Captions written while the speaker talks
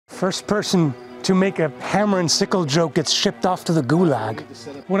First person to make a hammer and sickle joke gets shipped off to the gulag.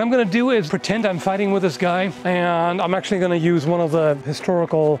 What I'm gonna do is pretend I'm fighting with this guy, and I'm actually gonna use one of the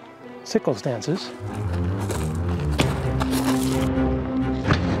historical sickle stances.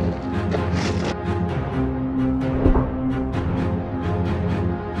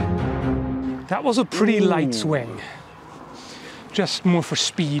 That was a pretty light swing. Just more for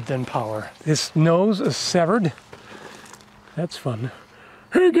speed than power. His nose is severed. That's fun.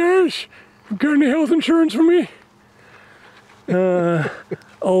 Hey guys, you got any health insurance for me?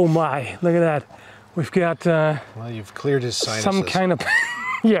 Oh my, look at that. We've got well, you've cleared his sinuses. Some kind of,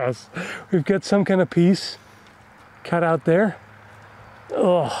 yes, we've got some kind of piece cut out there.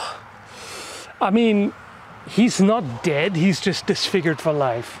 Oh, I mean, he's not dead, he's just disfigured for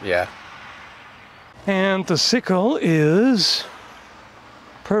life. Yeah. And the sickle is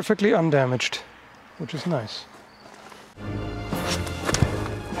perfectly undamaged, which is nice.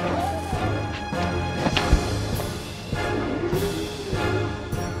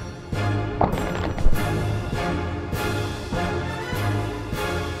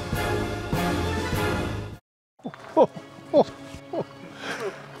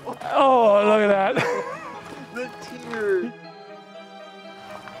 Oh, look at that. The tears.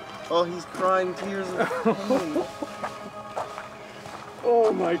 Oh, he's crying tears of pain.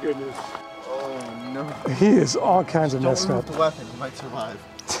 Oh my goodness. Oh no. He is all kinds of messed up. Don't remove the weapon, you might survive.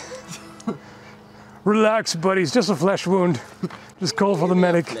 Relax, buddy, it's just a flesh wound. Just call for the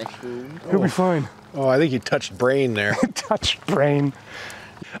medic. He'll be fine. Oh, I think you touched brain there. Touched brain.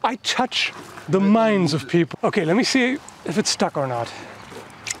 I touch the minds of people. Okay, let me see if it's stuck or not.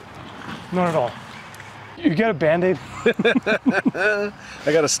 Not at all. You got a Band-Aid? I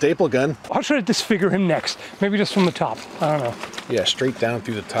got a staple gun. How should I disfigure him next? Maybe just from the top. I don't know. Yeah, straight down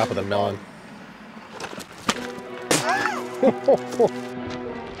through the top of the melon.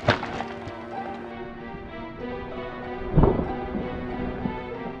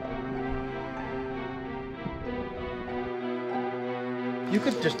 You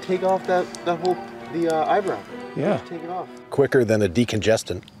could just take off the eyebrow. Yeah. Just take it off. Quicker than a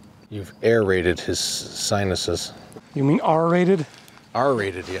decongestant. You've aerated his sinuses. You mean R-rated?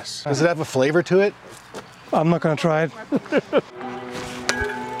 R-rated, yes. Does it have a flavor to it? I'm not gonna try it.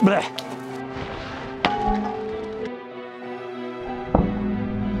 Bleh.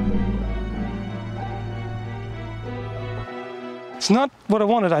 It's not what I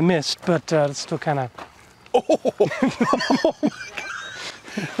wanted, I missed, but it's still kind of... Oh.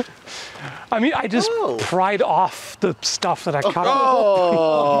 I mean, I just pried off the stuff that I cut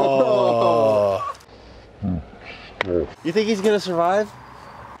off. You think he's gonna survive?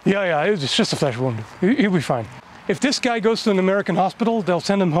 Yeah, it's just a flesh wound. He'll be fine. If this guy goes to an American hospital, they'll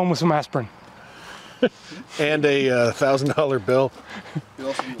send him home with some aspirin. And a $1,000 bill.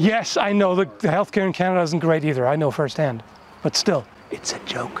 Yes, I know, the healthcare in Canada isn't great either, I know firsthand. But still, it's a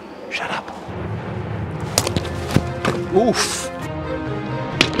joke. Shut up. Oof.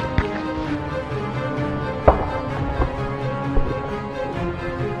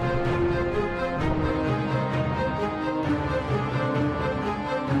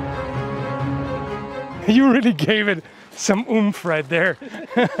 You really gave it some oomph right there.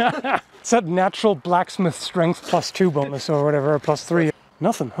 It's that natural blacksmith strength +2 bonus or whatever, or +3.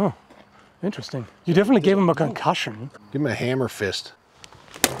 Nothing, huh? Interesting. You definitely gave him a concussion. Give him a hammer fist.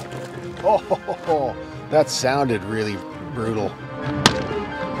 Oh, that sounded really brutal.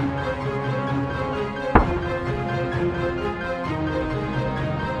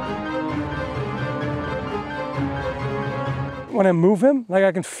 When I move him, like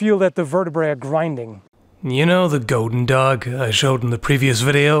I can feel that the vertebrae are grinding. You know the Goedendag I showed in the previous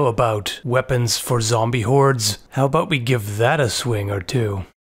video about weapons for zombie hordes? How about we give that a swing or two?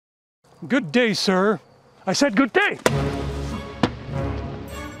 Good day, sir. I said good day!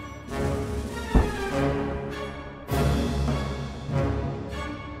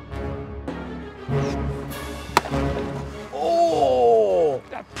 Oh!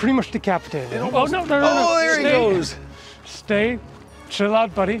 That pretty much decapitated him. Oh, no. Oh, there he goes. Stay. Chill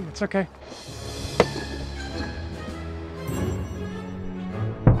out, buddy. It's okay.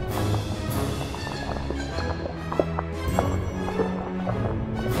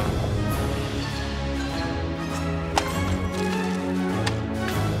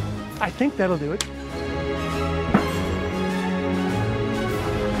 I think that'll do it.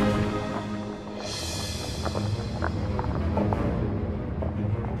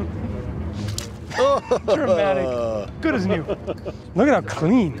 Dramatic. Good as new. Look at how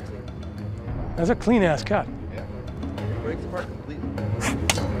clean. That's a clean ass cut. Yeah. It breaks apart completely.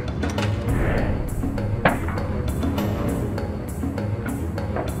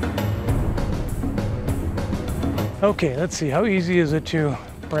 Okay, let's see. How easy is it to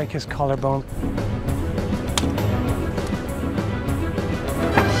break his collarbone?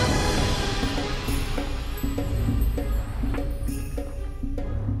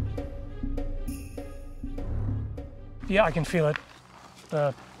 Yeah, I can feel it.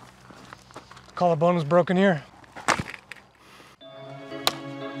 The collarbone is broken here.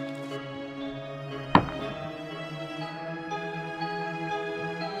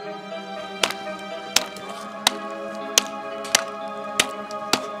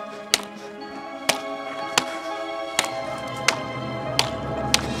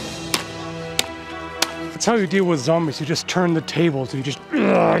 That's how you deal with zombies. You just turn the tables. You just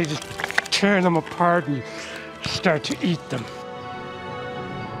tear them apart and you start to eat them.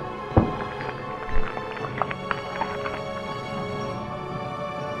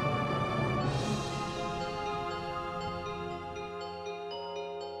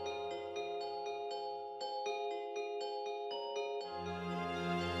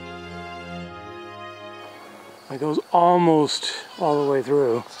 It goes almost all the way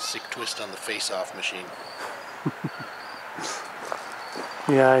through. Sick twist on the face-off machine.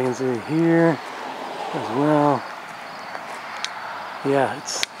 Yeah, I can see it here as well. Yeah,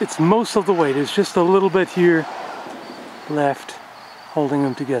 it's most of the way. There's just a little bit here left holding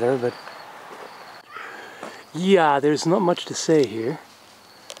them together, but yeah, there's not much to say here.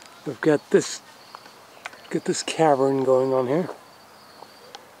 We've got this cavern going on here.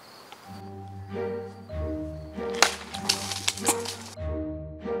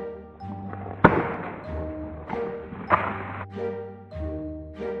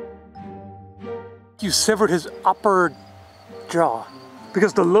 You severed his upper jaw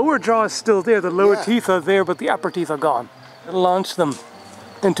because the lower jaw is still there. The lower teeth are there, but the upper teeth are gone. Launch them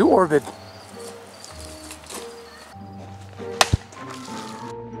into orbit.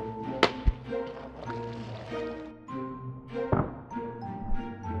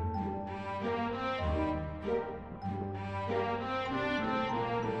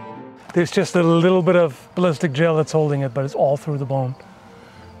 There's just a little bit of ballistic gel that's holding it, but it's all through the bone.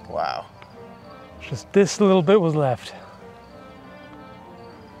 Wow. Just this little bit was left.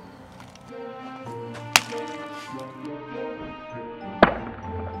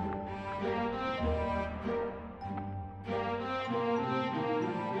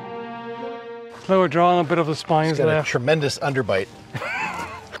 Lower jaw and a bit of the spine is left. A tremendous underbite.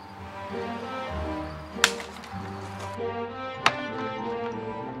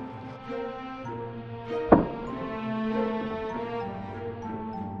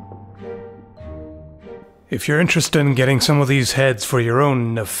 If you're interested in getting some of these heads for your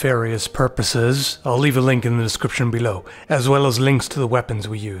own nefarious purposes, I'll leave a link in the description below, as well as links to the weapons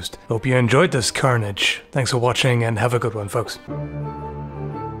we used. Hope you enjoyed this carnage. Thanks for watching and have a good one, folks.